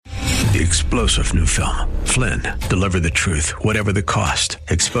The explosive new film, Flynn, deliver the truth, whatever the cost,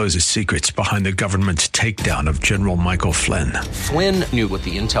 exposes secrets behind the government's takedown of General Michael Flynn. Flynn knew what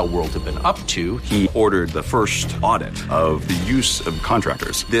the intel world had been up to. He ordered the first audit of the use of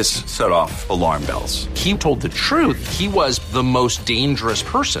contractors. This set off alarm bells. He told the truth. He was the most dangerous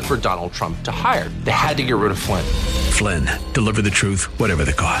person for Donald Trump to hire. They had to get rid of Flynn. Flynn, deliver the truth, whatever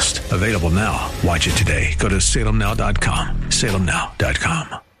the cost. Available now. Watch it today. Go to salemnow.com.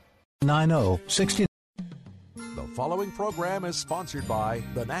 salemnow.com. 9060. The following program is sponsored by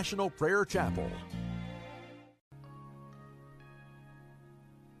the National Prayer Chapel.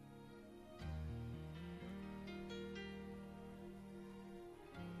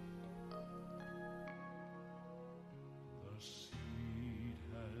 The seed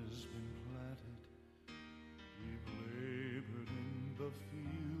has been planted, we've labored in the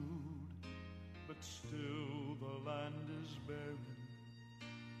field, but still the land is barren.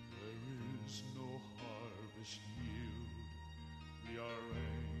 There is no harvest yield. We are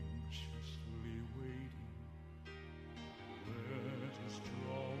anxiously waiting. Wet is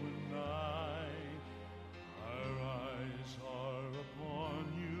drawing nigh. Our eyes are upon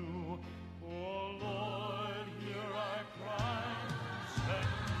you. Oh Lord, hear our cry.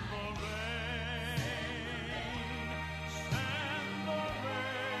 Send the rain. Send the rain.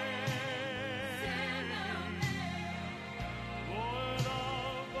 Lord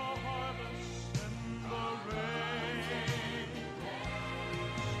of the harvest, send the rain.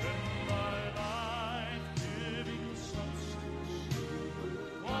 Send thy life-giving substance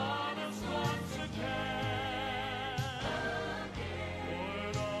on us once again.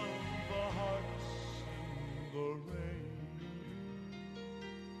 Lord of the harvest, send the rain.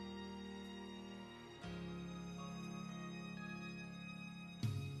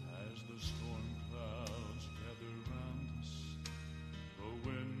 As the storm clouds gather round us, the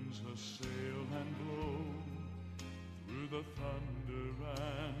winds assail and blow, through the thunder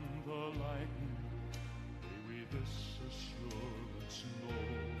and the lightning, may we this assurance know.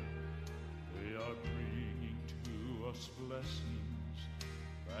 They are bringing to us blessings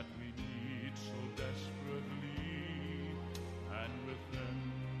that we need so desperately, and within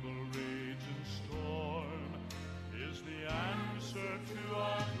the raging storm is the answer to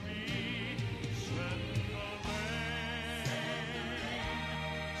our plea. Send the rain.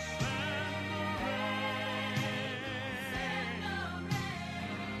 Send the rain.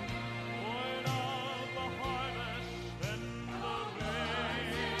 Lord of the harvest, send the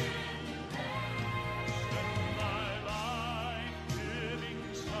rain. Send thy life-giving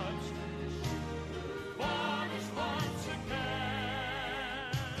substance for us once again.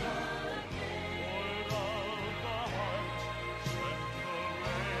 Lord of the harvest, send the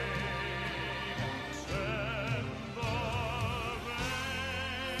rain. Send the rain.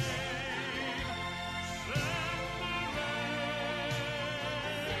 Send the rain.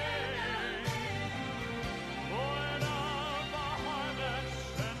 Lord of the harvest,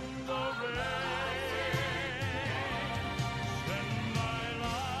 send the rain. Send thy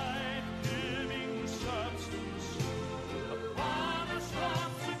life-giving substance upon us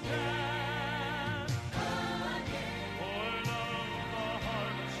once again. Lord of the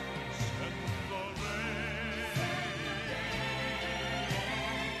harvest, send the rain.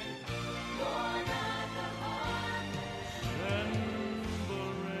 Lord of the harvest, send the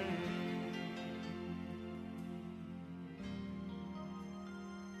rain.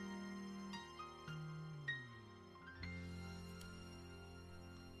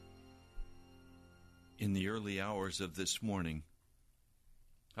 In the early hours of this morning,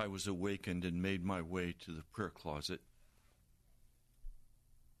 I was awakened and made my way to the prayer closet.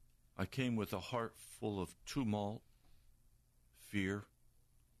 I came with a heart full of tumult, fear.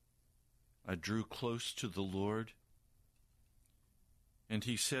 I drew close to the Lord, and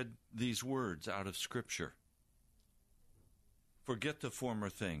He said these words out of Scripture. Forget the former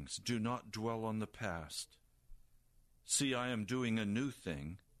things. Do not dwell on the past. See, I am doing a new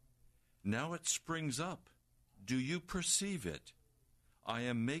thing. Now it springs up. Do you perceive it? I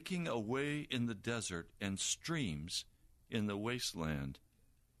am making a way in the desert and streams in the wasteland.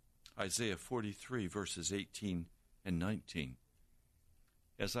 Isaiah 43, verses 18 and 19.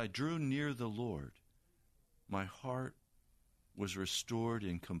 As I drew near the Lord, my heart was restored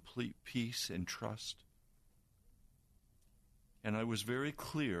in complete peace and trust. And I was very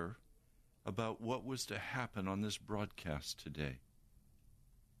clear about what was to happen on this broadcast today.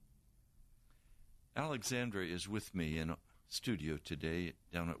 Alexandra is with me in a studio today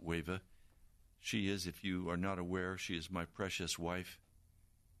down at WAVA. She is, if you are not aware, she is my precious wife.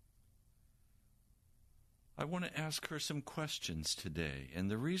 I want to ask her some questions today. And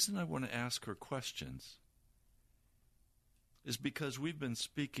the reason I want to ask her questions is because we've been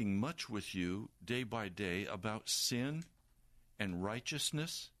speaking much with you day by day about sin and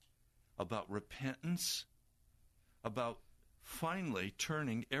righteousness, about repentance, about finally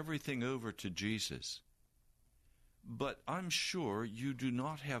turning everything over to Jesus. But I'm sure you do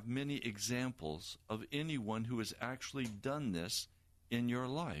not have many examples of anyone who has actually done this in your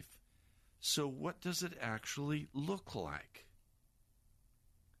life. So what does it actually look like?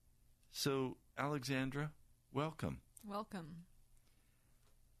 So, Alexandra, welcome. Welcome.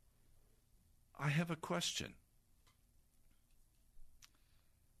 I have a question.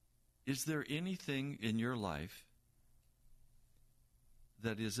 Is there anything in your life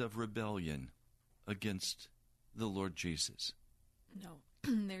that is of rebellion against the Lord Jesus? No.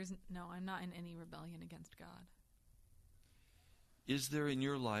 I'm not in any rebellion against God. Is there in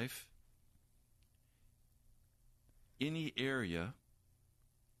your life any area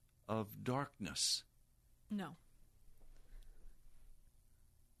of darkness? No.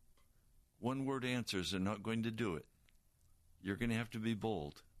 One-word answers are not going to do it. You're going to have to be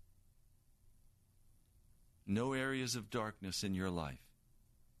bold. No areas of darkness in your life.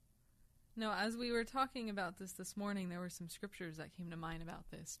 No, as we were talking about this morning, there were some scriptures that came to mind about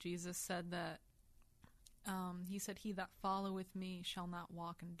this. Jesus said that, he said, "He that followeth me shall not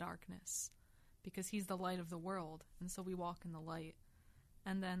walk in darkness," because he's the light of the world, and so we walk in the light.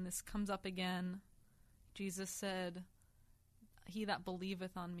 And then this comes up again. Jesus said, "He that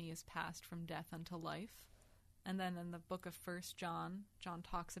believeth on me is passed from death unto life." And then in the book of 1 John, John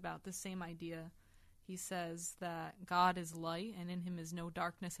talks about the same idea. He says that God is light, and in him is no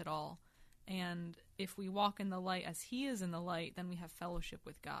darkness at all. And if we walk in the light as he is in the light, then we have fellowship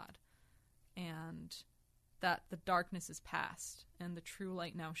with God. And that the darkness is past, and the true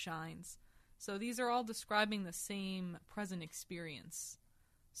light now shines. So these are all describing the same present experience.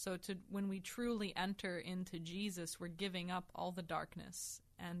 So when we truly enter into Jesus, we're giving up all the darkness,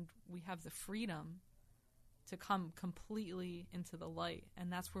 and we have the freedom to come completely into the light,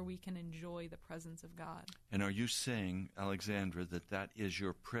 and that's where we can enjoy the presence of God. And are you saying, Alexandra, that that is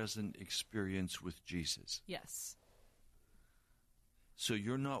your present experience with Jesus? Yes. So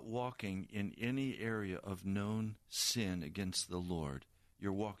you're not walking in any area of known sin against the Lord.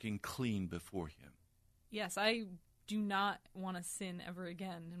 You're walking clean before him. Yes, I do not want to sin ever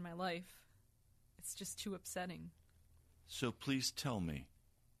again in my life. It's just too upsetting. So please tell me,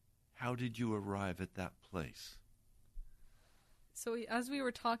 how did you arrive at that place? So as we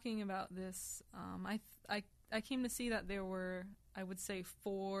were talking about this, I came to see that there were, I would say,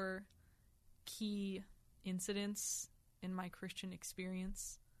 4 key incidents in my Christian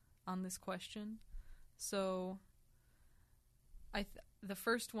experience on this question. So the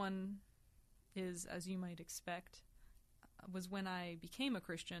first one is, as you might expect, was when I became a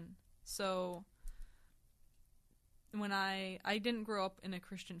Christian. So when I didn't grow up in a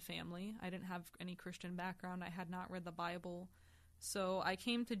Christian family. I didn't have any Christian background. I had not read the Bible. So I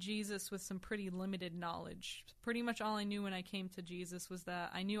came to Jesus with some pretty limited knowledge. Pretty much all I knew when I came to Jesus was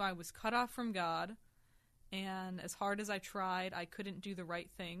that I knew I was cut off from God, and as hard as I tried, I couldn't do the right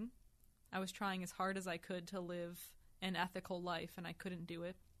thing. I was trying as hard as I could to live an ethical life, and I couldn't do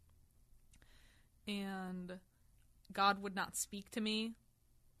it. And God would not speak to me.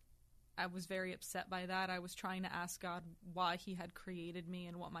 I was very upset by that. I was trying to ask God why he had created me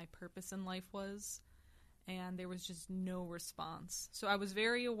and what my purpose in life was, and there was just no response. So I was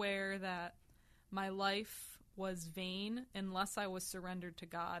very aware that my life was vain unless I was surrendered to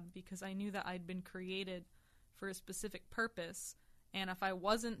God, because I knew that I'd been created for a specific purpose, and if I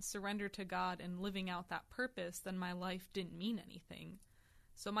wasn't surrendered to God and living out that purpose, then my life didn't mean anything.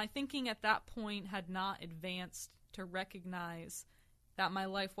 So my thinking at that point had not advanced to recognize that my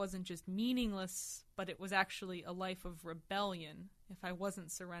life wasn't just meaningless, but it was actually a life of rebellion if I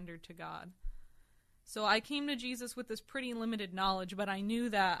wasn't surrendered to God. So I came to Jesus with this pretty limited knowledge, but I knew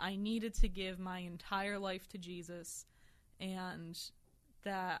that I needed to give my entire life to Jesus, and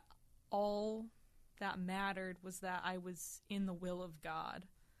that all that mattered was that I was in the will of God.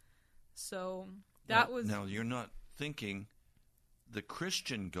 So that was... Now, you're not thinking the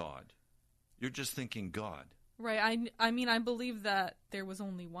Christian God. You're just thinking God. Right. I mean, I believe that there was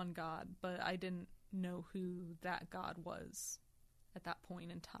only one God, but I didn't know who that God was at that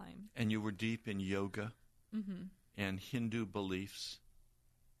point in time. And you were deep in yoga Mm-hmm. and Hindu beliefs.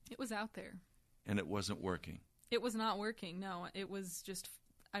 It was out there. And it wasn't working. It was not working, no. It was just,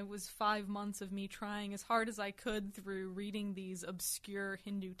 I was 5 months of me trying as hard as I could through reading these obscure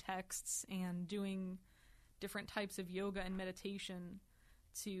Hindu texts and doing different types of yoga and meditation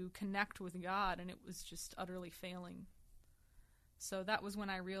to connect with God, and it was just utterly failing. So that was when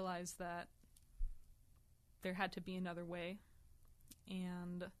I realized that there had to be another way.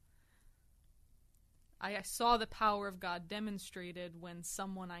 And I saw the power of God demonstrated when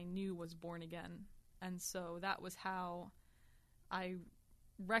someone I knew was born again. And so that was how I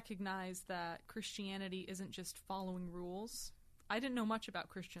recognized that Christianity isn't just following rules. I didn't know much about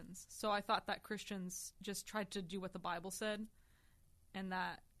Christians, so I thought that Christians just tried to do what the Bible said, and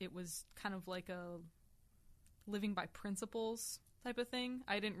that it was kind of like a living by principles type of thing.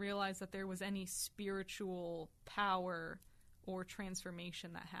 I didn't realize that there was any spiritual power or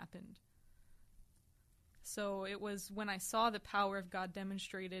transformation that happened. So it was when I saw the power of God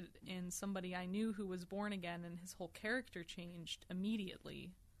demonstrated in somebody I knew who was born again and his whole character changed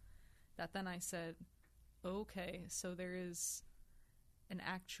immediately, that then I said, okay, so there is an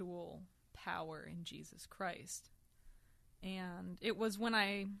actual power in Jesus Christ. And it was when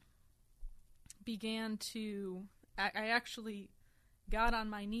I began to, I actually got on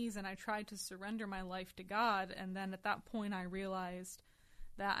my knees and I tried to surrender my life to God, and then at that point I realized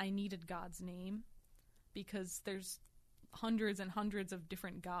that I needed God's name, because there's hundreds and hundreds of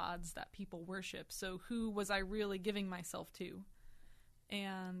different gods that people worship. So who was I really giving myself to?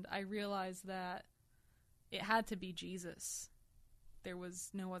 And I realized that it had to be Jesus. There was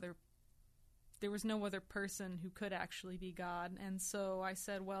no other person who could actually be God. And so I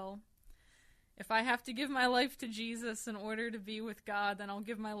said, well, if I have to give my life to Jesus in order to be with God, then I'll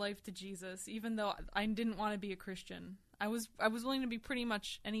give my life to Jesus, even though I didn't want to be a Christian. I was willing to be pretty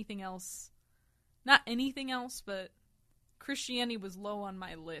much anything else. Not anything else, but Christianity was low on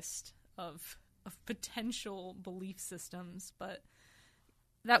my list of potential belief systems, but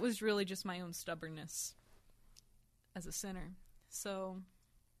that was really just my own stubbornness as a sinner. So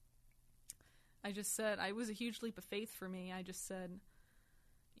I just said, it was a huge leap of faith for me. I just said,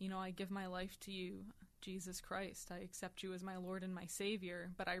 I give my life to you, Jesus Christ. I accept you as my Lord and my Savior,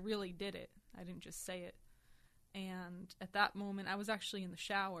 but I really did it. I didn't just say it. And at that moment, I was actually in the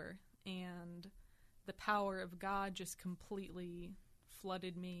shower, and the power of God just completely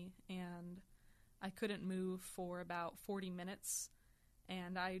flooded me, and I couldn't move for about 40 minutes,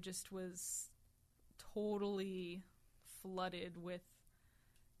 and I just was totally flooded with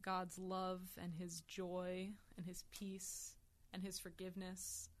God's love and his joy and his peace and his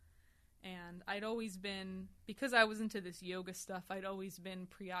forgiveness. And I'd always been, because I was into this yoga stuff, I'd always been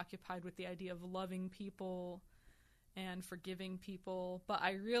preoccupied with the idea of loving people and forgiving people, but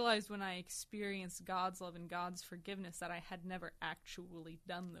I realized when I experienced God's love and God's forgiveness that I had never actually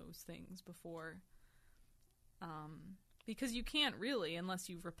done those things before. Because you can't really, unless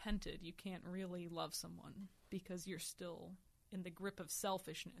you've repented, you can't really love someone, because you're still in the grip of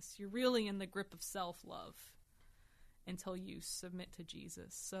selfishness. You're really in the grip of self-love until you submit to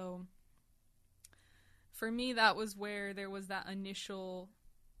Jesus. So for me, that was where there was that initial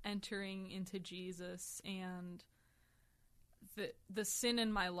entering into Jesus, and the sin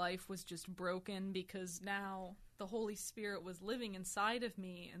in my life was just broken, because now the Holy Spirit was living inside of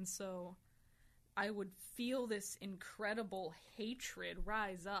me, and so I would feel this incredible hatred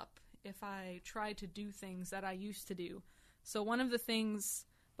rise up if I tried to do things that I used to do. So one of the things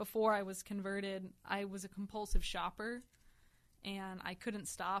before I was converted, I was a compulsive shopper, and I couldn't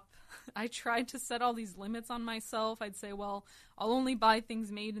stop. I tried to set all these limits on myself. I'd say, well, I'll only buy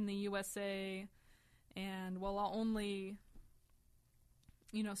things made in the USA, and, well, I'll only,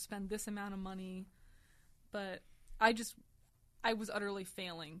 spend this amount of money. But I was utterly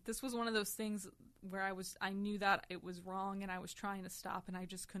failing. This was one of those things where I knew that it was wrong, and I was trying to stop, and I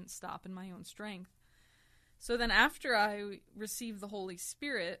just couldn't stop in my own strength. So then after I received the Holy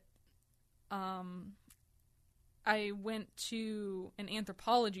Spirit, I went to an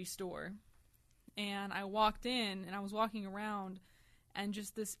Anthropologie store, and I walked in, and I was walking around, and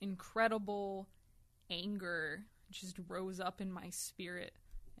just this incredible anger just rose up in my spirit,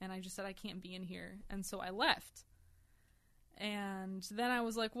 and I just said, I can't be in here, and so I left. And then I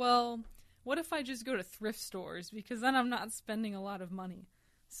was like, well, what if I just go to thrift stores, because then I'm not spending a lot of money.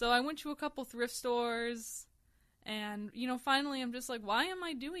 So I went to a couple thrift stores, and, finally I'm just like, why am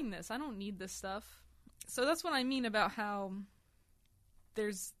I doing this? I don't need this stuff. So that's what I mean about how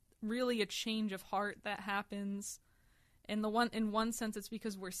there's really a change of heart that happens. In one sense, it's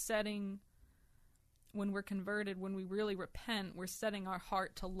because when we're converted, when we really repent, we're setting our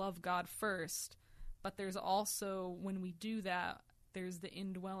heart to love God first. But there's also, when we do that, there's the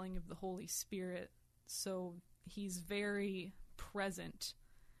indwelling of the Holy Spirit. So he's very present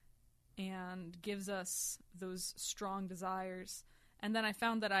and gives us those strong desires. And then I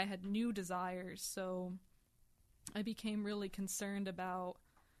found that I had new desires. So I became really concerned about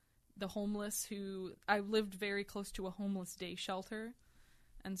the homeless I lived very close to a homeless day shelter.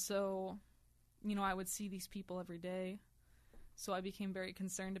 And so, I would see these people every day. So I became very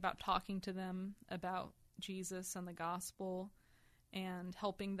concerned about talking to them about Jesus and the gospel and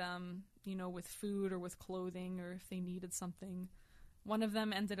helping them, with food or with clothing or if they needed something. One of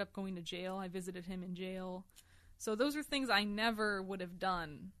them ended up going to jail. I visited him in jail. So those are things I never would have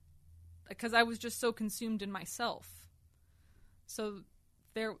done because I was just so consumed in myself. So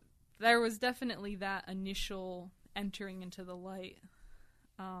there was definitely that initial entering into the light.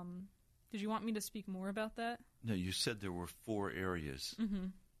 Did you want me to speak more about that? No, you said there were 4 areas. Mm-hmm.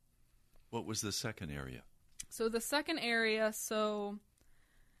 What was the second area? So the second area,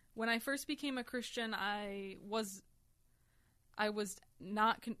 when I first became a Christian, I was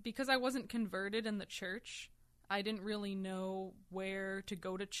not, because I wasn't converted in the church, I didn't really know where to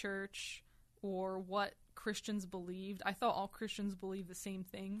go to church or what Christians believed. I thought all Christians believed the same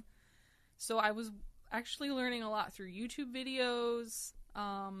thing. So I was actually learning a lot through YouTube videos,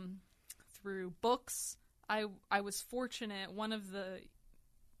 through books. I was fortunate. One of the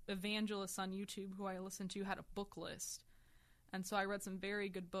evangelists on YouTube who I listened to had a book list. And so I read some very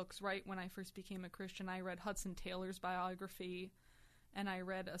good books right when I first became a Christian. I read Hudson Taylor's biography, and I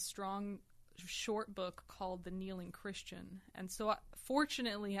read a strong, short book called The Kneeling Christian. And so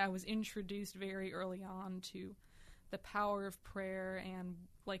fortunately, I was introduced very early on to the power of prayer and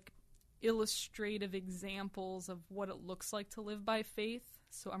illustrative examples of what it looks like to live by faith.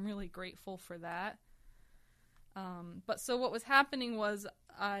 So I'm really grateful for that. But so what was happening was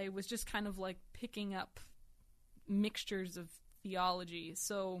I was just kind of picking up mixtures of theology.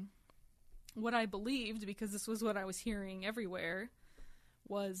 So what I believed, because this was what I was hearing everywhere,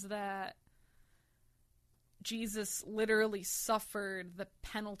 was that Jesus literally suffered the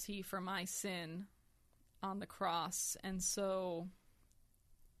penalty for my sin on the cross. And so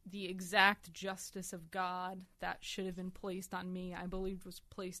the exact justice of God that should have been placed on me, I believed was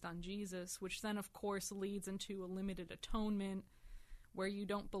placed on Jesus, which then, of course, leads into a limited atonement, where you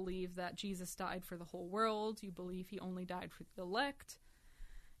don't believe that Jesus died for the whole world. You believe he only died for the elect.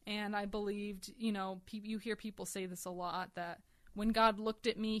 And I believed, you hear people say this a lot, that when God looked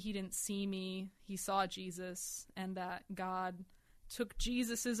at me, he didn't see me. He saw Jesus, and that God took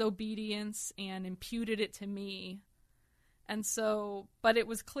Jesus's obedience and imputed it to me. And so, but it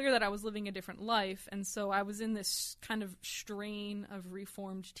was clear that I was living a different life. And so I was in this kind of strain of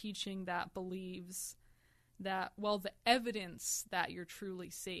Reformed teaching that believes that, the evidence that you're truly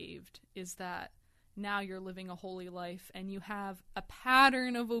saved is that now you're living a holy life and you have a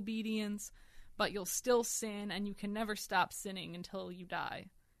pattern of obedience, but you'll still sin and you can never stop sinning until you die,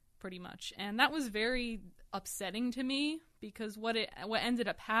 pretty much. And that was very upsetting to me, because what ended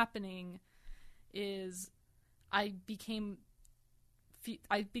up happening is I began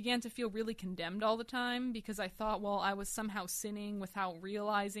to feel really condemned all the time, because I thought, I was somehow sinning without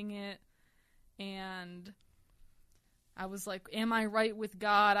realizing it. And I was like, am I right with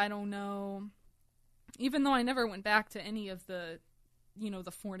God? I don't know. Even though I never went back to any of the,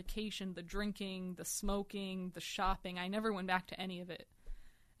 the fornication, the drinking, the smoking, the shopping, I never went back to any of it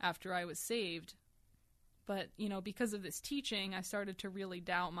after I was saved. But, because of this teaching, I started to really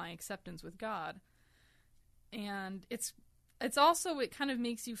doubt my acceptance with God. And it's also, it kind of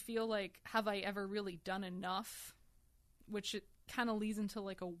makes you feel like, have I ever really done enough? Which it kind of leads into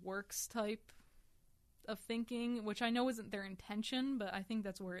a works type of thinking, which I know isn't their intention, but I think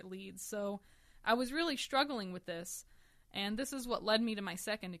that's where it leads. So I was really struggling with this, and this is what led me to my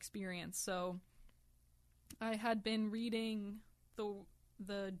second experience. So I had been reading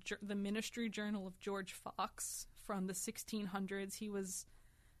the ministry journal of George Fox from the 1600s. He was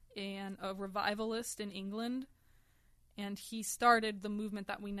a revivalist in England, and he started the movement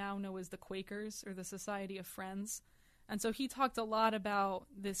that we now know as the Quakers, or the Society of Friends. And so he talked a lot about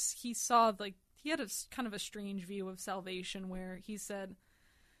this. He saw, he had a kind of a strange view of salvation, where he said,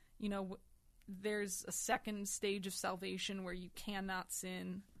 there's a second stage of salvation where you cannot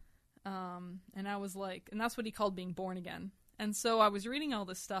sin. And I was like, and that's what he called being born again. And so I was reading all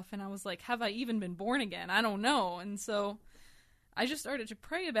this stuff, and I was like, have I even been born again? I don't know. And so I just started to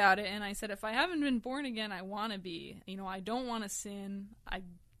pray about it, and I said, if I haven't been born again, I want to be. I don't want to sin.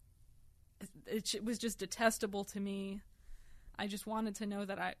 It was just detestable to me. I just wanted to know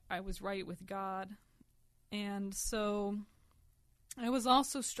that I was right with God. And so I was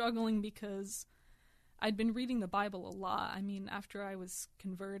also struggling because I'd been reading the Bible a lot. I mean, after I was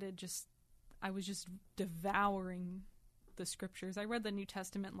converted, I was just devouring the scriptures. I read the New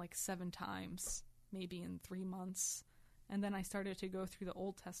Testament 7 times, maybe in 3 months. And then I started to go through the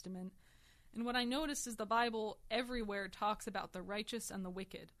Old Testament. And what I noticed is the Bible everywhere talks about the righteous and the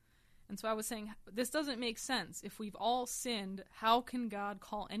wicked. And so I was saying, this doesn't make sense. If we've all sinned, how can God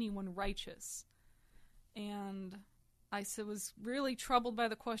call anyone righteous? And I was really troubled by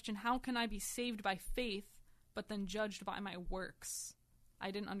the question, how can I be saved by faith, but then judged by my works?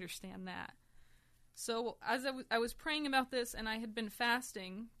 I didn't understand that. So as I was praying about this, and I had been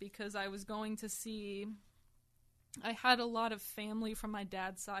fasting because I was going to see, I had a lot of family from my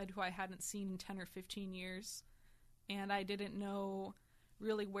dad's side who I hadn't seen in 10 or 15 years, and I didn't know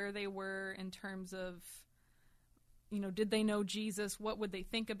really where they were in terms of, did they know Jesus? What would they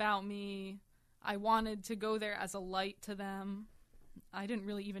think about me? I wanted to go there as a light to them. I didn't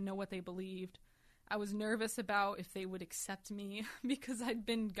really even know what they believed. I was nervous about if they would accept me because I'd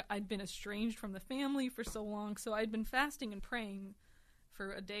been estranged from the family for so long. So I'd been fasting and praying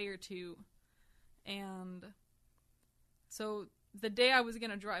for a day or two. And so the day I was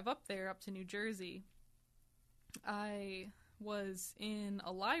going to drive up to New Jersey, I was in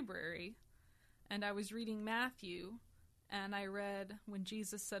a library and I was reading Matthew, and I read when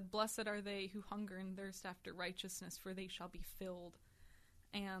Jesus said, "Blessed are they who hunger and thirst after righteousness, for they shall be filled."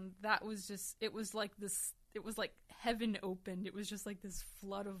 And that was just, it was like heaven opened. It was just like this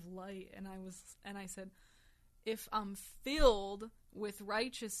flood of light. And I said, if I'm filled with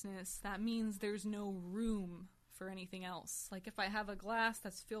righteousness, that means there's no room for anything else. Like if I have a glass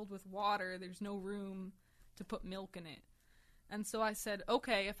that's filled with water, there's no room to put milk in it. And so I said,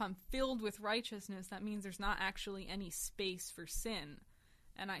 okay, if I'm filled with righteousness, that means there's not actually any space for sin.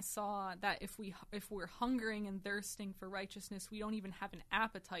 And I saw that if we're hungering and thirsting for righteousness, we don't even have an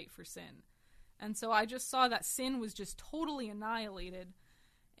appetite for sin. And so I just saw that sin was just totally annihilated.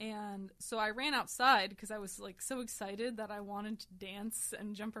 And so I ran outside because I was like so excited that I wanted to dance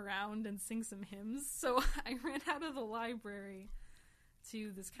and jump around and sing some hymns. So I ran out of the library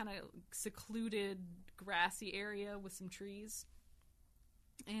to this kind of secluded grassy area with some trees.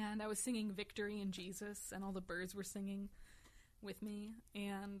 And I was singing Victory in Jesus, and all the birds were singing with me.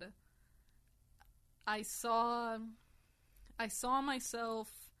 And I saw myself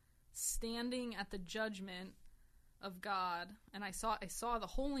standing at the judgment of God, and I saw the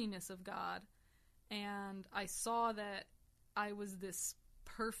holiness of God, and I saw that I was this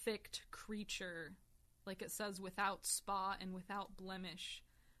perfect creature, like it says, without spot and without blemish.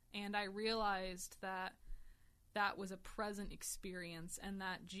 And I realized that was a present experience, and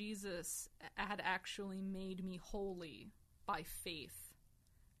that Jesus had actually made me holy by faith.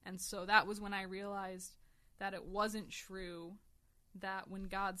 And so that was when I realized that it wasn't true that when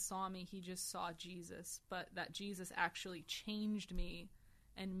God saw me, he just saw Jesus, but that Jesus actually changed me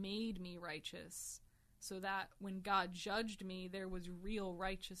and made me righteous, so that when God judged me, there was real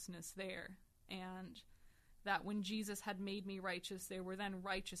righteousness there. And that when Jesus had made me righteous, there were then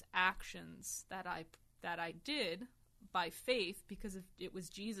righteous actions that I did by faith, because it was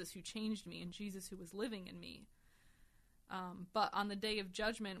Jesus who changed me and Jesus who was living in me. But on the day of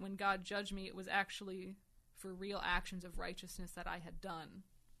judgment, when God judged me, it was actually for real actions of righteousness that I had done.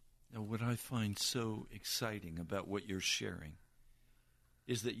 Now, what I find so exciting about what you're sharing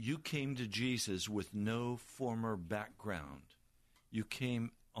is that you came to Jesus with no former background. You came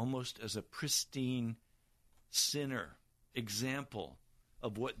almost as a pristine sinner, example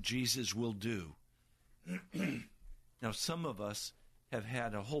of what Jesus will do. Now, some of us have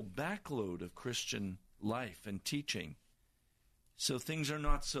had a whole backload of Christian life and teaching, so things are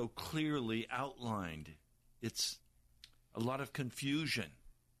not so clearly outlined. It's a lot of confusion.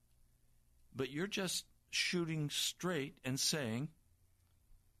 But you're just shooting straight and saying,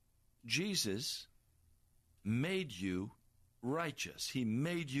 Jesus made you righteous. He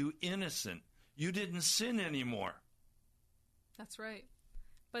made you innocent. You didn't sin anymore. That's right.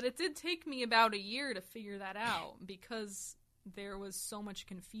 But it did take me about a year to figure that out, because there was so much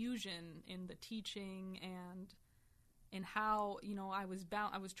confusion in the teaching and in how, I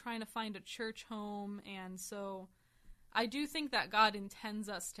was trying to find a church home. And so I do think that God intends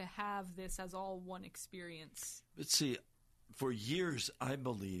us to have this as all one experience. But see, for years I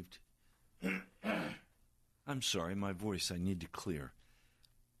believed, I'm sorry, my voice I need to clear.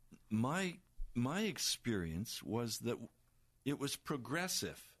 My experience was that it was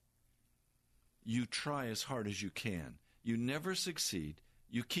progressive. You try as hard as you can. You never succeed.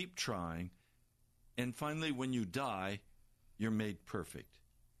 You keep trying. And finally, when you die, you're made perfect.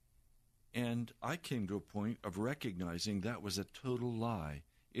 And I came to a point of recognizing that was a total lie.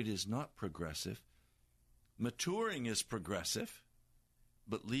 It is not progressive. Maturing is progressive,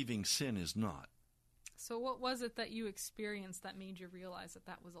 but leaving sin is not. So what was it that you experienced that made you realize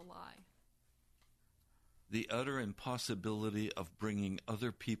that was a lie? the utter impossibility of bringing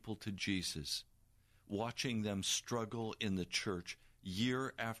other people to Jesus, watching them struggle in the church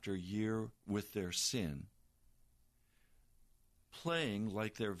year after year with their sin, playing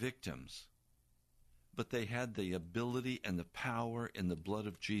like they're victims. But they had the ability and the power in the blood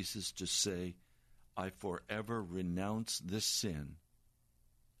of Jesus to say, I forever renounce this sin.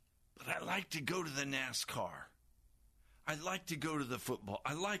 But I like to go to the NASCAR. I like to go to the football.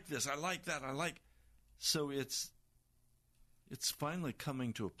 I like this. I like that. So it's finally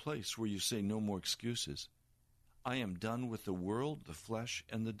coming to a place where you say no more excuses. I am done with the world, the flesh,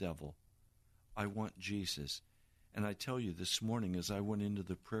 and the devil. I want Jesus. And I tell you, this morning as I went into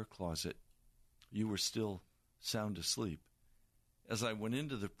the prayer closet, you were still sound asleep. As I went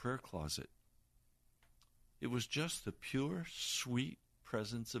into the prayer closet, it was just the pure, sweet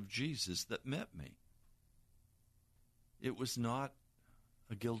presence of Jesus that met me. It was not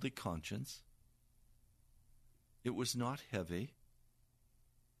a guilty conscience. It was not heavy.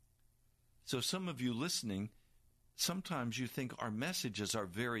 So some of you listening, sometimes you think our messages are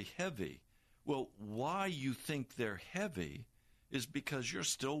very heavy. Well, why you think they're heavy is because you're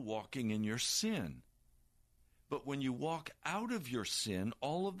still walking in your sin. But when you walk out of your sin,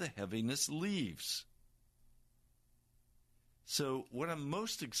 all of the heaviness leaves. So what I'm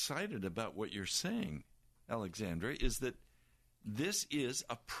most excited about what you're saying, Alexandra, is that this is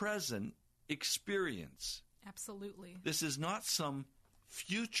a present experience. Absolutely. This is not some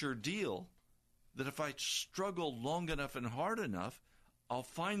future deal that if I struggle long enough and hard enough, I'll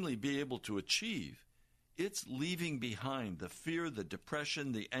finally be able to achieve. It's leaving behind the fear, the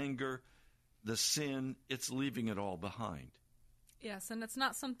depression, the anger, the sin. It's leaving it all behind. Yes, and it's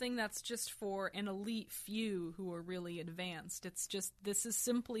not something that's just for an elite few who are really advanced. It's just, this is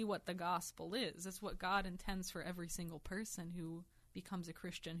simply what the gospel is. It's what God intends for every single person who becomes a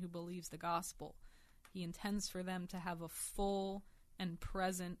Christian, who believes the gospel. He intends for them to have a full and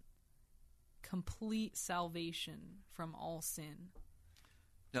present, complete salvation from all sin.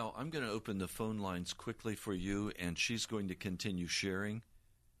 Now, I'm going to open the phone lines quickly for you, and she's going to continue sharing.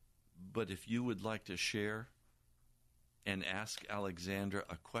 But if you would like to share and ask Alexandra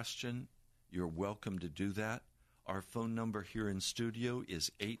a question, you're welcome to do that. Our phone number here in studio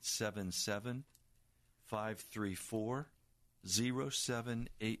is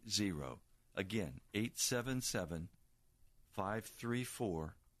 877-534-0780. Again,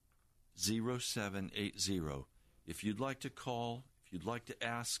 877-534-0780. If you'd like to call, if you'd like to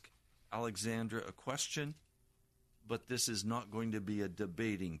ask Alexandra a question, but this is not going to be a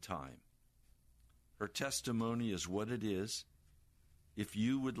debating time. Her testimony is what it is. If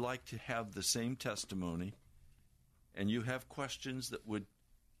you would like to have the same testimony and you have questions that would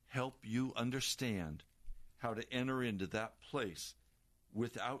help you understand how to enter into that place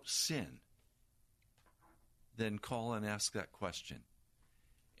without sin, then call and ask that question.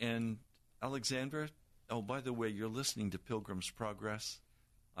 And Alexandra, oh, by the way, you're listening to Pilgrim's Progress.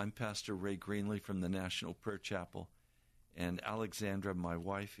 I'm Pastor Ray Greenley from the National Prayer Chapel, and Alexandra, my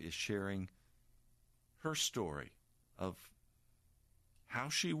wife, is sharing her story of how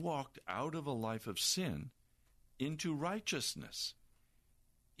she walked out of a life of sin into righteousness,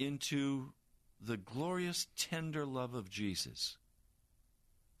 into the glorious, tender love of Jesus.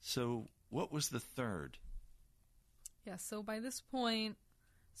 So what was the third? Yeah, so by this point,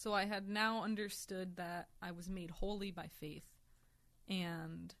 I had now understood that I was made holy by faith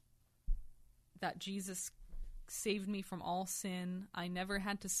and that Jesus saved me from all sin. I never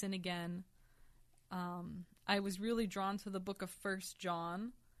had to sin again. I was really drawn to the book of 1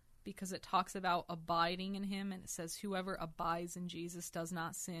 John because it talks about abiding in him, and it says whoever abides in Jesus does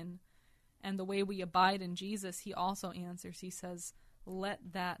not sin. And the way we abide in Jesus, he also answers. He says, let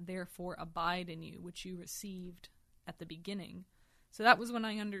that therefore abide in you, which you received at the beginning. So that was when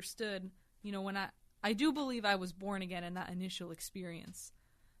I understood, when I do believe I was born again in that initial experience.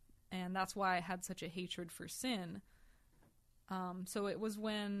 And that's why I had such a hatred for sin. So it was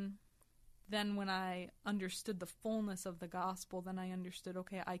when I understood the fullness of the gospel, then I understood,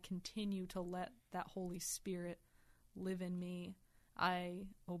 okay, I continue to let that Holy Spirit live in me. I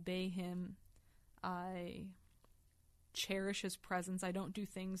obey him. I cherish his presence. I don't do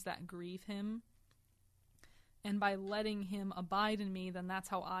things that grieve him. And by letting him abide in me, then that's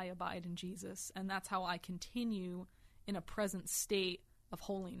how I abide in Jesus. And that's how I continue in a present state of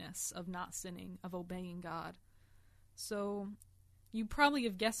holiness, of not sinning, of obeying God. So you probably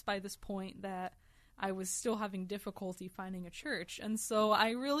have guessed by this point that I was still having difficulty finding a church. And so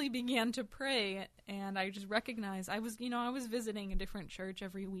I really began to pray, and I just recognized I was visiting a different church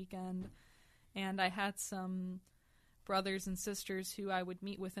every weekend, and I had some brothers and sisters who I would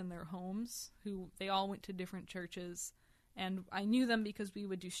meet with in their homes, who they all went to different churches, and I knew them because we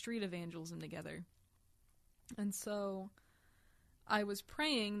would do street evangelism together. And so I was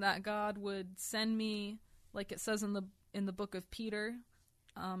praying that God would send me, like it says in the book of Peter.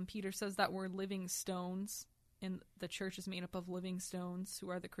 Peter says that we're living stones, and the church is made up of living stones, who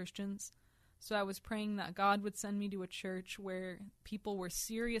are the Christians. So I was praying that God would send me to a church where people were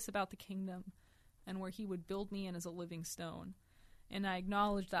serious about the kingdom and where he would build me in as a living stone. And I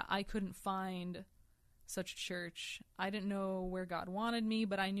acknowledged that I couldn't find such a church. I didn't know where God wanted me,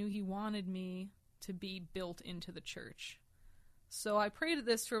 but I knew he wanted me to be built into the church. So I prayed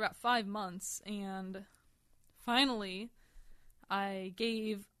this for about 5 months, and finally I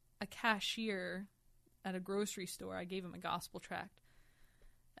gave a cashier at a grocery store, I gave him a gospel tract.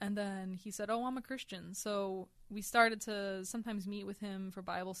 And then he said, "Oh, I'm a Christian." So we started to sometimes meet with him for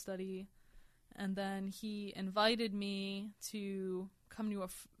Bible study. And then he invited me to come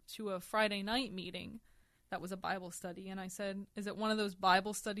to a Friday night meeting that was a Bible study. And I said, "Is it one of those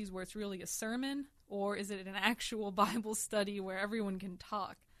Bible studies where it's really a sermon? Or is it an actual Bible study where everyone can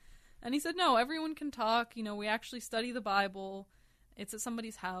talk?" And he said, "No, everyone can talk. You know, we actually study the Bible. It's at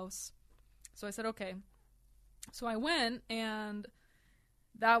somebody's house." So I said, "Okay." So I went, and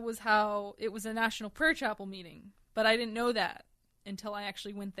that was how it was a National Prayer Chapel meeting. But I didn't know that until I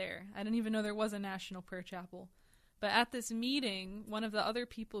actually went there. I didn't even know there was a National Prayer Chapel. But at this meeting, one of the other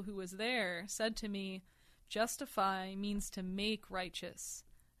people who was there said to me, "Justify means to make righteous,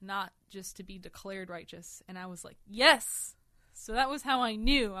 not just to be declared righteous." And I was like, yes! So that was how I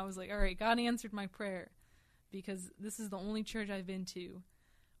knew. I was like, all right, God answered my prayer, because this is the only church I've been to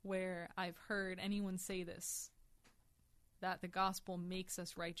where I've heard anyone say this, that the gospel makes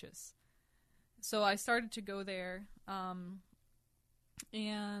us righteous. So I started to go there,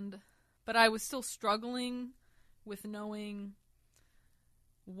 but I was still struggling with knowing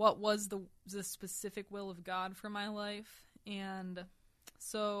what was the specific will of God for my life. And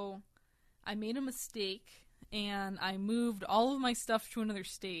so I made a mistake, and I moved all of my stuff to another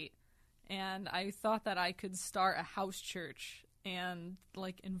state, and I thought that I could start a house church and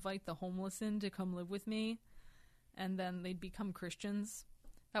like invite the homeless in to come live with me, and then they'd become Christians.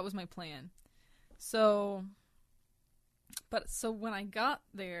 That was my plan. So when I got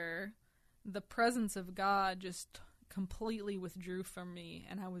there, the presence of God just completely withdrew from me,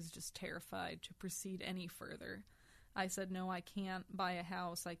 and I was just terrified to proceed any further. I said, no, I can't buy a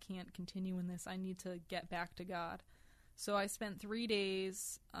house. I can't continue in this. I need to get back to God. So I spent 3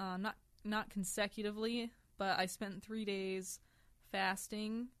 days, not consecutively, but I spent 3 days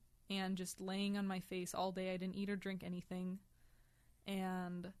fasting and just laying on my face all day. I didn't eat or drink anything.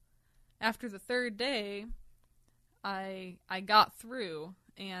 And after the third day, I got through,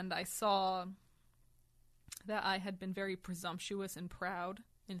 and I saw that I had been very presumptuous and proud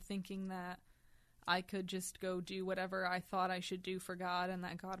in thinking that I could just go do whatever I thought I should do for God, and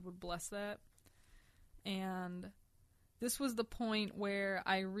that God would bless that. And this was the point where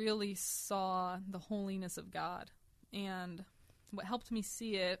I really saw the holiness of God. And what helped me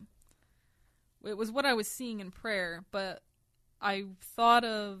see it was what I was seeing in prayer, but I thought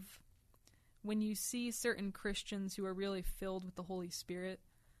of when you see certain Christians who are really filled with the Holy Spirit,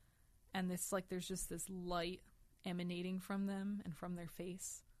 and it's like there's just this light emanating from them and from their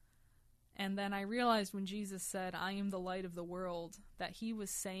face. And then I realized when Jesus said, "I am the light of the world," that he was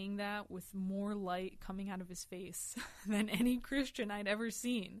saying that with more light coming out of his face than any Christian I'd ever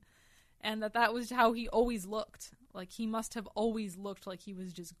seen. And that was how he always looked. Like, he must have always looked like he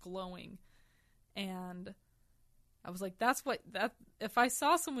was just glowing. And I was like, if I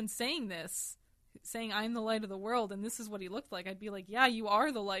saw someone saying this, saying I'm the light of the world, and this is what he looked like, I'd be like, yeah, you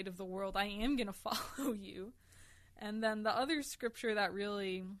are the light of the world. I am going to follow you. And then the other scripture that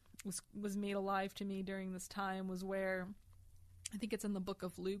really was made alive to me during this time was where, I think it's in the book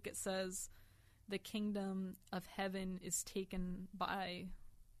of Luke, it says, the kingdom of heaven is taken by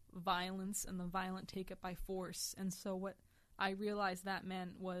violence, and the violent take it by force. And so what I realized that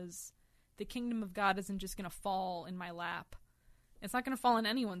meant was the kingdom of God isn't just going to fall in my lap. It's not going to fall in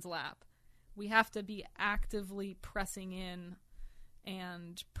anyone's lap. We have to be actively pressing in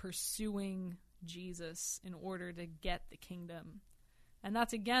and pursuing Jesus in order to get the kingdom. And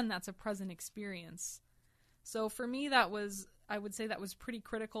that's a present experience. So for me, I would say that was pretty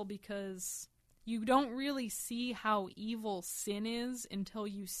critical, because you don't really see how evil sin is until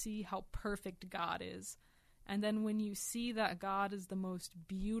you see how perfect God is. And then when you see that God is the most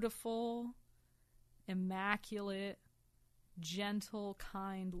beautiful, immaculate, gentle,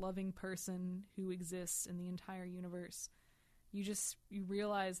 kind, loving person who exists in the entire universe, you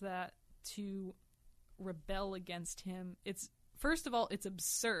realize that to rebel against him. First of all, it's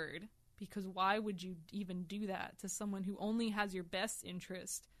absurd, because why would you even do that to someone who only has your best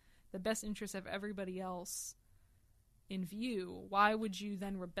interest, the best interest of everybody else in view? Why would you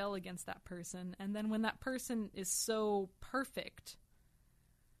then rebel against that person? And then when that person is so perfect,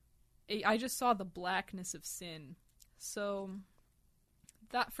 I just saw the blackness of sin. So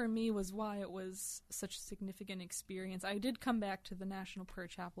that for me was why it was such a significant experience. I did come back to the National Prayer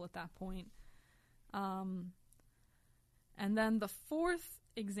Chapel at that point. And then the fourth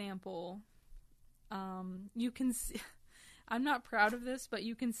example, you can see, I'm not proud of this, but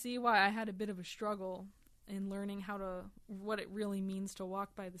you can see why I had a bit of a struggle in learning what it really means to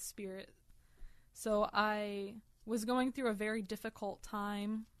walk by the Spirit. So I was going through a very difficult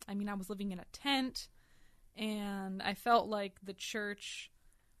time. I mean, I was living in a tent, and I felt like the church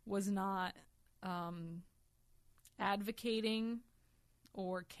was not advocating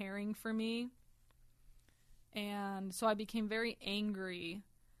or caring for me. And so I became very angry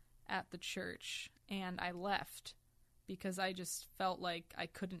at the church, and I left because I just felt like I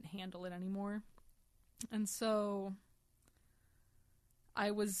couldn't handle it anymore. And so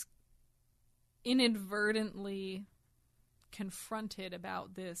I was inadvertently confronted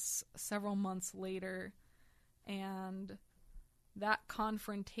about this several months later, and that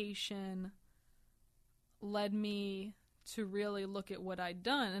confrontation led me to really look at what I'd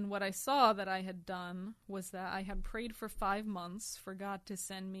done. And what I saw that I had done was that I had prayed for 5 months for God to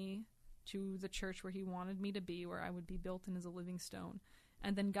send me to the church where he wanted me to be, where I would be built in as a living stone.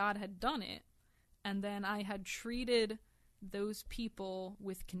 And then God had done it. And then I had treated those people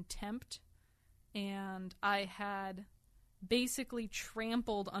with contempt, and I had basically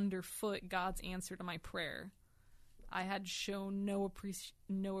trampled underfoot God's answer to my prayer. I had shown no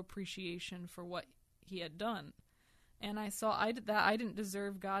appreciation for what he had done. And I saw that I didn't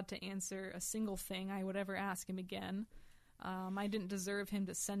deserve God to answer a single thing I would ever ask him again. I didn't deserve him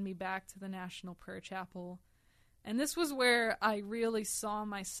to send me back to the National Prayer Chapel. And this was where I really saw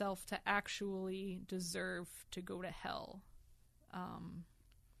myself to actually deserve to go to hell.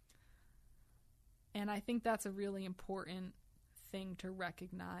 And I think that's a really important thing to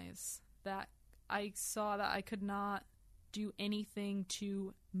recognize, that I saw that I could not do anything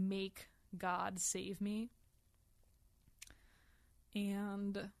to make God save me.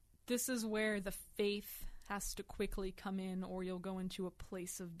 And this is where the faith has to quickly come in, or you'll go into a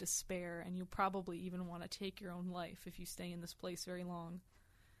place of despair, and you'll probably even want to take your own life if you stay in this place very long.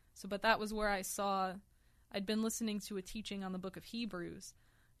 But that was where I saw, I'd been listening to a teaching on the book of Hebrews,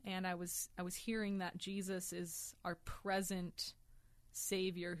 and I was hearing that Jesus is our present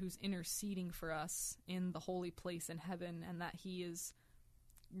Savior who's interceding for us in the holy place in heaven, and that he is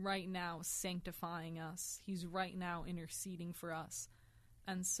right now sanctifying us. He's right now interceding for us.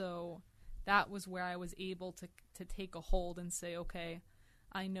 And so that was where I was able to take a hold and say, okay,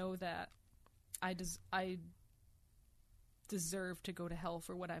 I know that I deserve to go to hell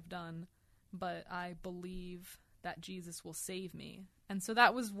for what I've done, but I believe that Jesus will save me. And so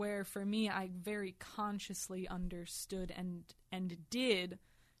that was where, for me, I very consciously understood and did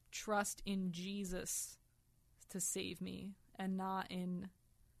trust in Jesus to save me, and not in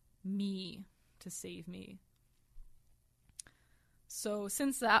me to save me. So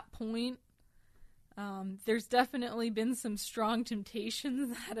since that point, there's definitely been some strong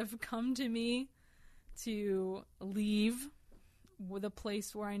temptations that have come to me to leave with a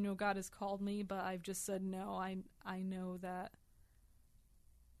place where I know God has called me, but I've just said no. I know that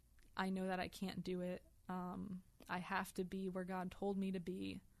I can't do it. I have to be where God told me to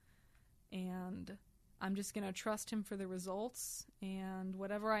be, and I'm just going to trust him for the results, and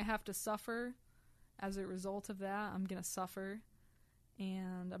whatever I have to suffer as a result of that, I'm going to suffer,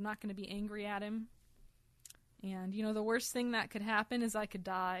 and I'm not going to be angry at him. And, the worst thing that could happen is I could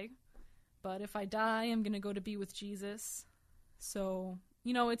die, but if I die, I'm going to go to be with Jesus. So,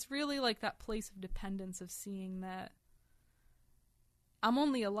 it's really like that place of dependence of seeing that I'm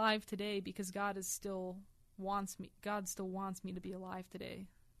only alive today because God still wants me to be alive today.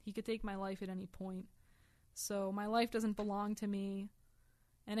 He could take my life at any point. So my life doesn't belong to me.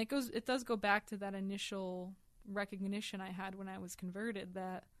 And it does go back to that initial recognition I had when I was converted,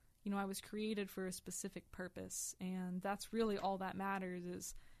 that, I was created for a specific purpose. And that's really all that matters,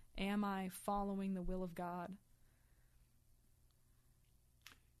 is, am I following the will of God?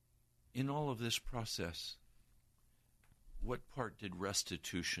 In all of this process, what part did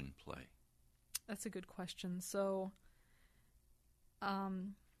restitution play? That's a good question. So,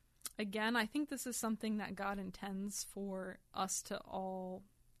 again, I think this is something that God intends for us to all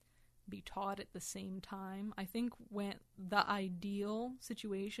be taught at the same time. I think when the ideal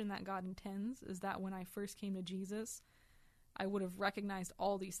situation that God intends is that when I first came to Jesus, I would have recognized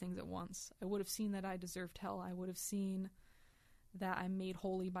all these things at once. I would have seen that I deserved hell. I would have seen that I'm made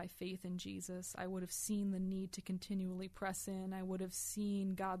holy by faith in Jesus. I would have seen the need to continually press in. I would have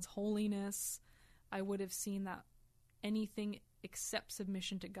seen God's holiness. I would have seen that anything except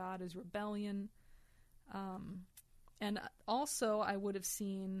submission to God is rebellion. And also I would have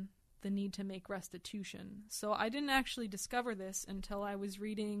seen the need to make restitution. So I didn't actually discover this until I was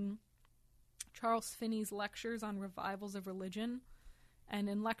reading Charles Finney's lectures on revivals of religion. And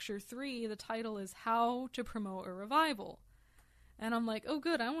in lecture 3, the title is How to Promote a Revival. And I'm like, oh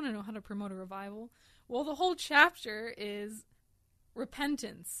good, I want to know how to promote a revival. Well, the whole chapter is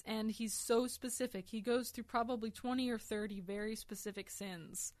repentance, and he's so specific. He goes through probably 20 or 30 very specific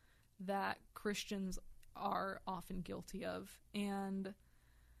sins that Christians are often guilty of. And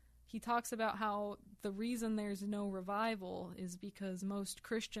he talks about how the reason there's no revival is because most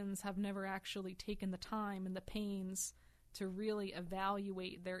Christians have never actually taken the time and the pains to really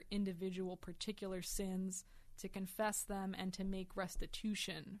evaluate their individual particular sins, to confess them, and to make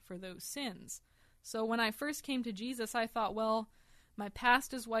restitution for those sins. So when I first came to Jesus, I thought, well, my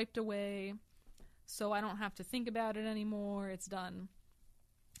past is wiped away, so I don't have to think about it anymore. It's done.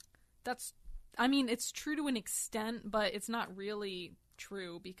 It's true to an extent, but it's not really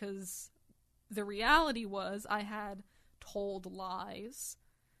true, because the reality was I had told lies,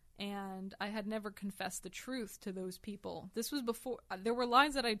 and I had never confessed the truth to those people. This was before, there were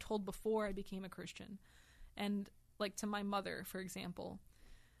lies that I told before I became a Christian, and like to my mother, for example.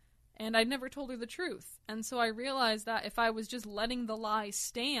 And I'd never told her the truth. And so I realized that if I was just letting the lie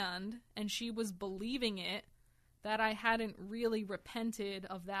stand and she was believing it, that I hadn't really repented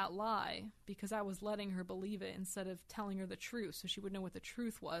of that lie, because I was letting her believe it instead of telling her the truth so she would know what the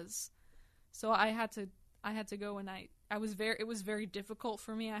truth was. So I had to go, and it was very difficult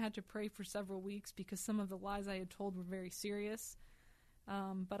for me. I had to pray for several weeks because some of the lies I had told were very serious.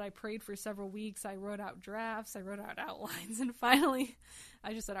 But I prayed for several weeks. I wrote out drafts. I wrote out outlines. And finally,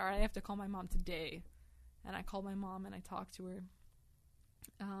 I just said, all right, I have to call my mom today. And I called my mom and I talked to her.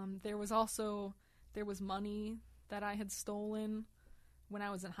 There was money that I had stolen when I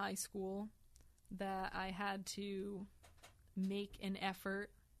was in high school that I had to make an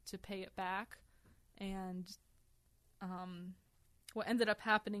effort to pay it back. And what ended up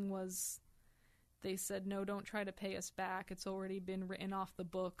happening was they said, no, don't try to pay us back. It's already been written off the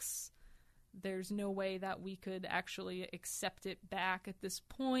books. There's no way that we could actually accept it back at this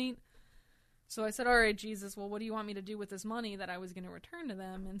point. So I said, all right, Jesus, well, what do you want me to do with this money that I was going to return to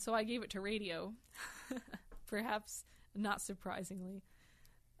them? And so I gave it to radio, perhaps not surprisingly.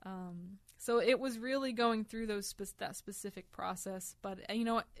 So it was really going through that specific process. But,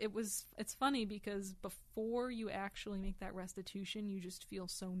 it's funny because before you actually make that restitution, you just feel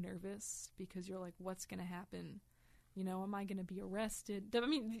so nervous because you're like, what's going to happen? Am I going to be arrested?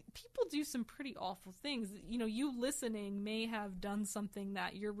 People do some pretty awful things. You listening may have done something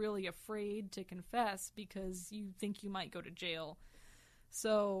that you're really afraid to confess because you think you might go to jail.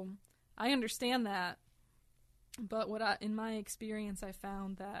 So I understand that. But in my experience, I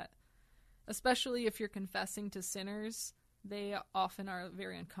found that especially if you're confessing to sinners, they often are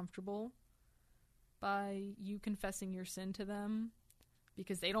very uncomfortable by you confessing your sin to them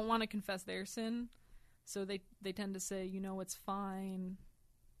because they don't want to confess their sin. So they tend to say, it's fine.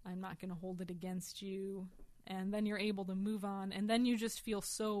 I'm not going to hold it against you. And then you're able to move on. And then you just feel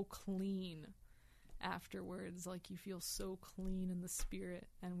so clean afterwards. Like you feel so clean in the spirit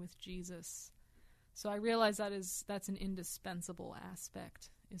and with Jesus. So I realize that's an indispensable aspect,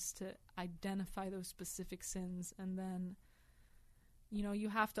 is to identify those specific sins. And then, you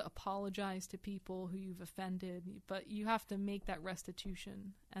have to apologize to people who you've offended, but you have to make that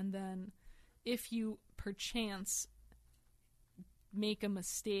restitution. And then if you perchance make a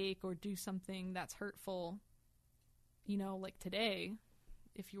mistake or do something that's hurtful, like today,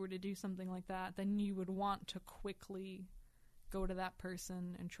 if you were to do something like that, then you would want to quickly go to that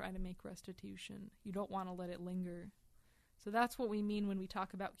person and try to make restitution. You don't want to let it linger. So that's what we mean when we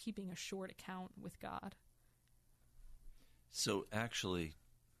talk about keeping a short account with God. So actually,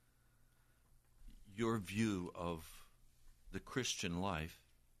 your view of the Christian life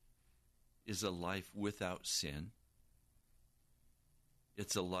is a life without sin.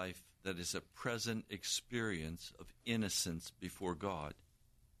 It's a life that is a present experience of innocence before God.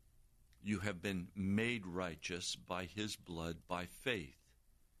 You have been made righteous by His blood by faith,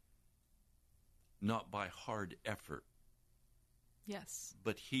 not by hard effort. Yes.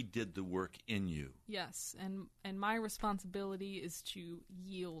 But he did the work in you. Yes, and my responsibility is to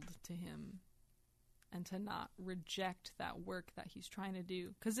yield to him and to not reject that work that he's trying to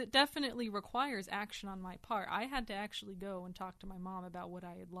do. Because it definitely requires action on my part. I had to actually go and talk to my mom about what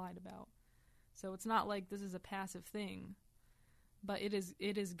I had lied about. So it's not like this is a passive thing. But it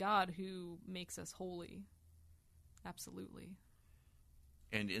is God who makes us holy. Absolutely.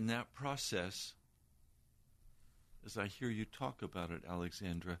 And in that process, as I hear you talk about it,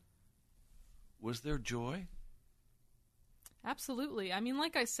 Alexandra, was there joy? Absolutely. I mean,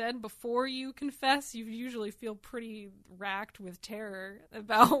 like I said, before you confess, you usually feel pretty racked with terror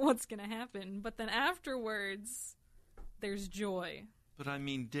about what's going to happen. But then afterwards, there's joy. But I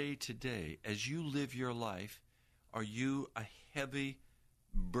mean day to day, as you live your life, are you a heavy,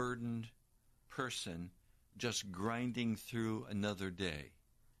 burdened person just grinding through another day?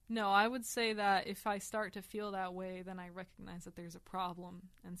 No, I would say that if I start to feel that way, then I recognize that there's a problem.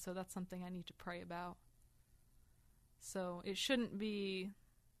 And so that's something I need to pray about. So it shouldn't be,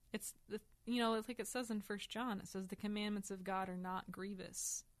 it's like it says in 1 John, it says the commandments of God are not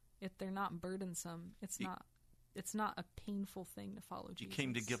grievous. If they're not burdensome, it's not a painful thing to follow Jesus. He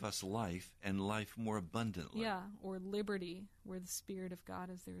came to give us life and life more abundantly. Yeah, or liberty. Where the Spirit of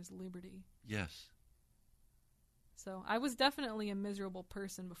God is, there is liberty. Yes. So I was definitely a miserable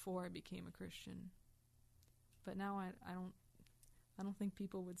person before I became a Christian. But now I don't think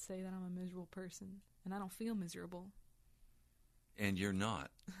people would say that I'm a miserable person, and I don't feel miserable. And you're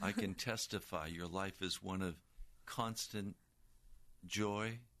not. I can testify your life is one of constant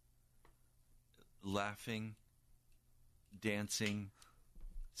joy, laughing, dancing,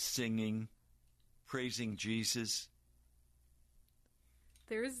 singing, praising Jesus.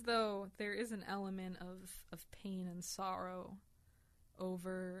 There is an element of pain and sorrow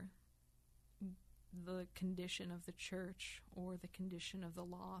over the condition of the church or the condition of the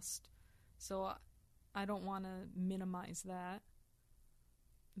lost. So I don't want to minimize that.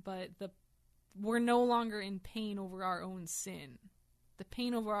 But we're no longer in pain over our own sin. The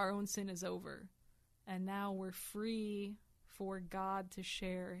pain over our own sin is over. And now we're free for God to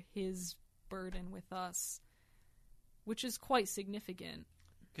share his burden with us, which is quite significant.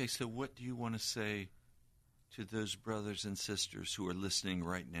 Okay, so what do you want to say to those brothers and sisters who are listening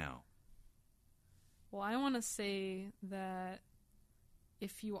right now? Well, I want to say that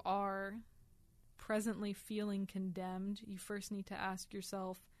if you are presently feeling condemned, you first need to ask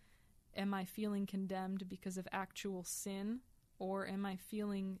yourself, am I feeling condemned because of actual sin, or am I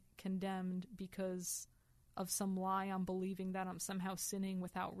feeling condemned because of some lie I'm believing that I'm somehow sinning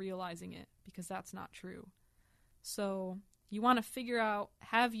without realizing it? Because that's not true. So you want to figure out,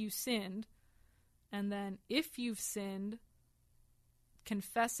 have you sinned? And then if you've sinned,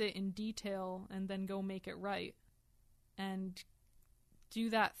 confess it in detail and then go make it right. And do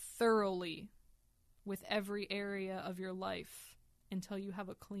that thoroughly with every area of your life until you have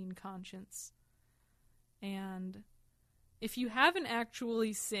a clean conscience. And if you haven't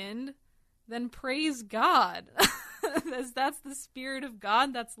actually sinned, then praise God. That's the Spirit of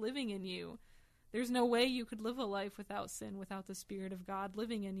God that's living in you. There's no way you could live a life without sin, without the Spirit of God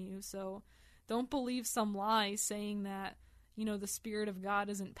living in you. So don't believe some lie saying that, the Spirit of God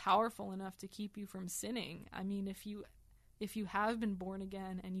isn't powerful enough to keep you from sinning. I mean, if you have been born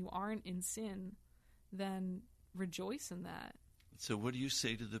again and you aren't in sin, then rejoice in that. So what do you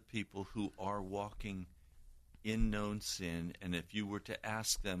say to the people who are walking in known sin, and if you were to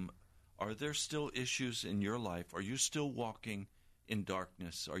ask them, are there still issues in your life? Are you still walking in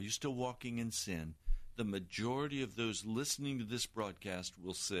darkness? Are you still walking in sin? The majority of those listening to this broadcast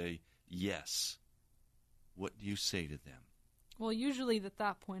will say yes. What do you say to them? Well, usually at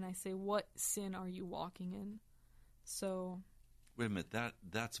that point I say, what sin are you walking in? So wait a minute,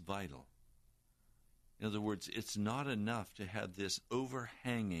 that's vital. In other words, it's not enough to have this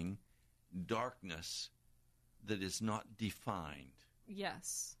overhanging darkness that is not defined.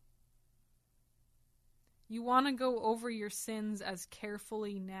 Yes. You want to go over your sins as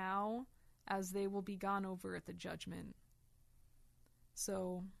carefully now as they will be gone over at the judgment.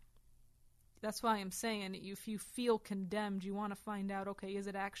 So that's why I'm saying, if you feel condemned, you want to find out, okay, is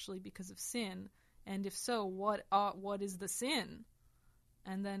it actually because of sin? And if so, what is the sin?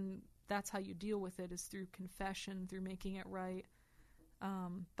 And then that's how you deal with it, is through confession, through making it right.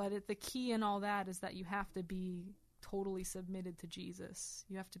 But the key in all that is that you have to be totally submitted to Jesus.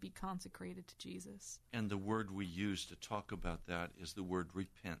 You have to be consecrated to Jesus. And the word we use to talk about that is the word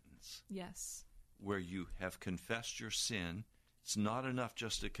repentance. Yes. Where you have confessed your sin. It's not enough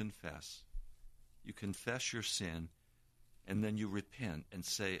just to confess. You confess your sin, and then you repent and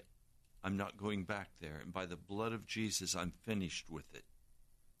say, I'm not going back there. And by the blood of Jesus, I'm finished with it.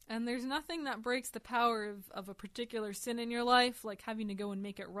 And there's nothing that breaks the power of a particular sin in your life like having to go and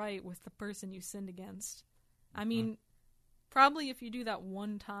make it right with the person you sinned against. I mean, probably if you do that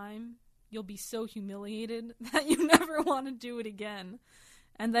one time, you'll be so humiliated that you never want to do it again.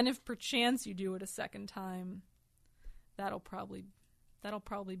 And then if perchance you do it a second time, that'll probably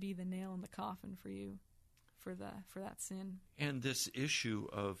be the nail in the coffin for you for that sin. And this issue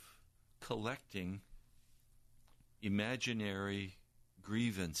of collecting imaginary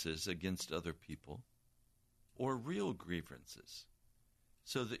grievances against other people or real grievances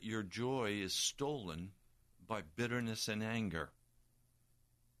so that your joy is stolen by bitterness and anger.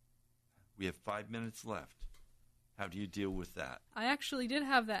 We have 5 minutes left. How do you deal with that? I actually did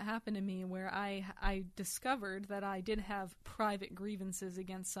have that happen to me where I discovered that I did have private grievances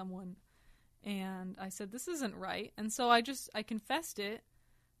against someone. And I said, this isn't right. And so I confessed it.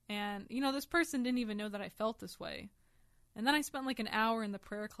 And, this person didn't even know that I felt this way. And then I spent like an hour in the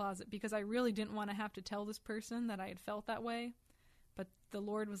prayer closet because I really didn't want to have to tell this person that I had felt that way. But the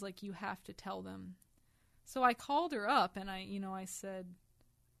Lord was like, you have to tell them. So I called her up and I said,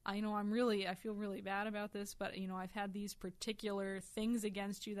 I feel really bad about this, but, I've had these particular things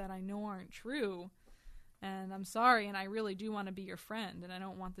against you that I know aren't true. And I'm sorry, and I really do want to be your friend, and I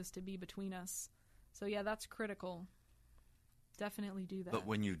don't want this to be between us. So, yeah, that's critical. Definitely do that. But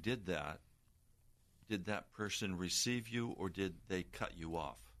when you did that person receive you, or did they cut you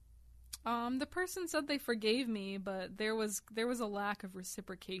off? The person said they forgave me, but there was a lack of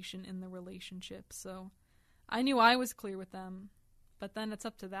reciprocation in the relationship. So I knew I was clear with them, but then it's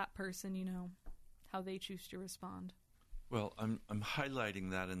up to that person, how they choose to respond. Well, I'm highlighting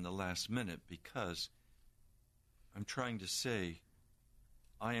that in the last minute because I'm trying to say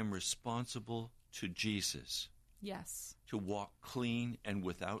I am responsible to Jesus. Yes. To walk clean and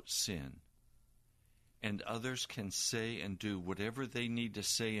without sin. And others can say and do whatever they need to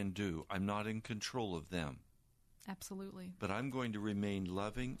say and do. I'm not in control of them. Absolutely. But I'm going to remain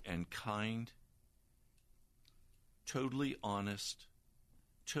loving and kind, totally honest,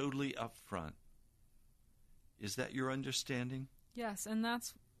 totally upfront. Is that your understanding? Yes, and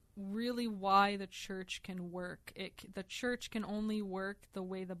that's really why the church can work. The church can only work the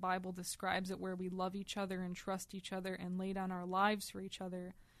way the Bible describes it, where we love each other and trust each other and lay down our lives for each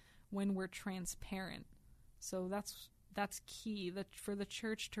other when we're transparent. So that's key, for the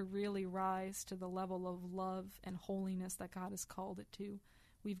church to really rise to the level of love and holiness that God has called it to.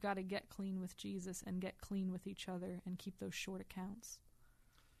 We've got to get clean with Jesus and get clean with each other and keep those short accounts.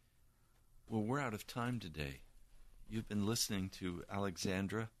 Well, we're out of time today. You've been listening to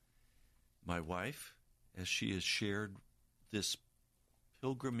Alexandra, my wife, as she has shared this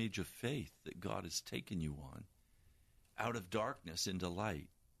pilgrimage of faith that God has taken you on, out of darkness into light,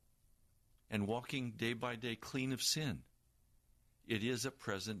 and walking day by day clean of sin. It is a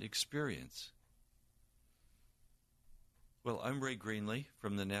present experience. Well, I'm Ray Greenlee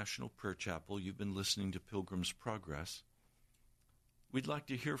from the National Prayer Chapel. You've been listening to Pilgrim's Progress. We'd like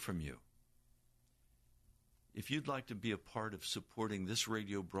to hear from you. If you'd like to be a part of supporting this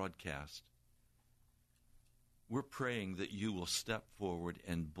radio broadcast, we're praying that you will step forward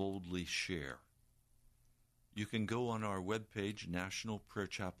and boldly share. You can go on our webpage,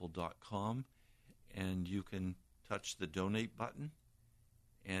 nationalprayerchapel.com, and you can touch the donate button,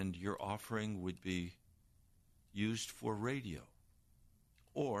 and your offering would be used for radio.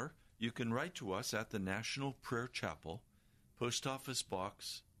 Or you can write to us at the National Prayer Chapel, Post Office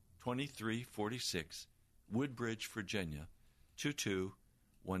Box 2346, Woodbridge, Virginia,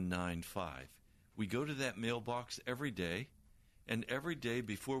 22195. We go to that mailbox every day, and every day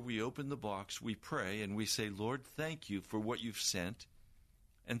before we open the box, we pray and we say, Lord, thank you for what you've sent,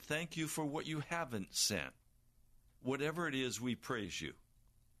 and thank you for what you haven't sent. Whatever it is, we praise you.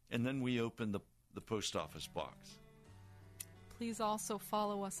 And then we open the post office box. Please also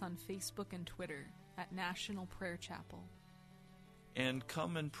follow us on Facebook and Twitter at National Prayer Chapel. And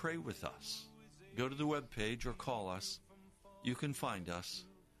come and pray with us. Go to the webpage or call us. You can find us.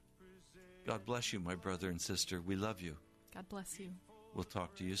 God bless you, my brother and sister. We love you. God bless you. We'll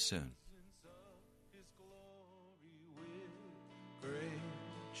talk to you soon.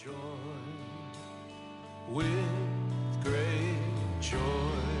 With great joy.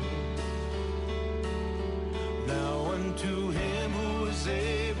 Now unto him who is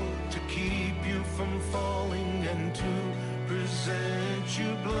able to keep you from falling and to present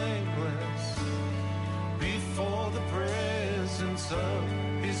you blameless before the presence of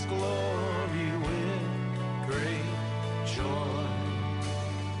his glory with great joy,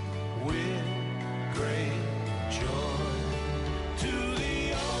 with great joy. To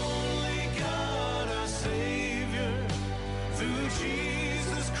the only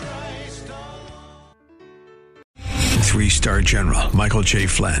 3-star general Michael J.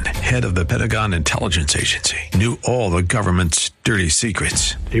 Flynn, head of the Pentagon Intelligence Agency, knew all the government's dirty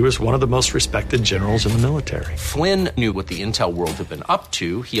secrets. He was one of the most respected generals in the military. Flynn knew what the intel world had been up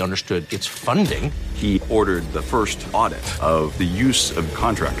to. He understood its funding. He ordered the first audit of the use of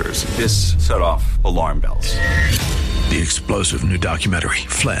contractors. This set off alarm bells. The explosive new documentary,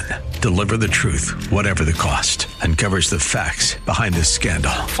 Flynn, Deliver the Truth, Whatever the Cost, uncovers the facts behind this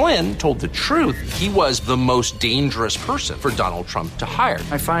scandal. Flynn told the truth. He was the most dangerous person for Donald Trump to hire.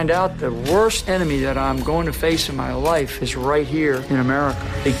 I find out the worst enemy that I'm going to face in my life is right here in America.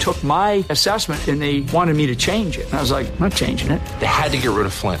 They took my assessment and they wanted me to change it. And I was like, I'm not changing it. They had to get rid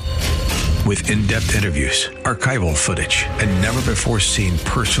of Flynn. With in-depth interviews, archival footage, and never-before-seen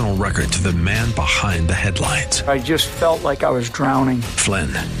personal records of the man behind the headlines. I just felt like I was drowning. Flynn,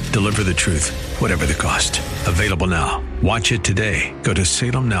 Deliver the Truth, Whatever the Cost. Available now. Watch it today. Go to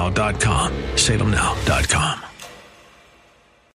salemnow.com. salemnow.com.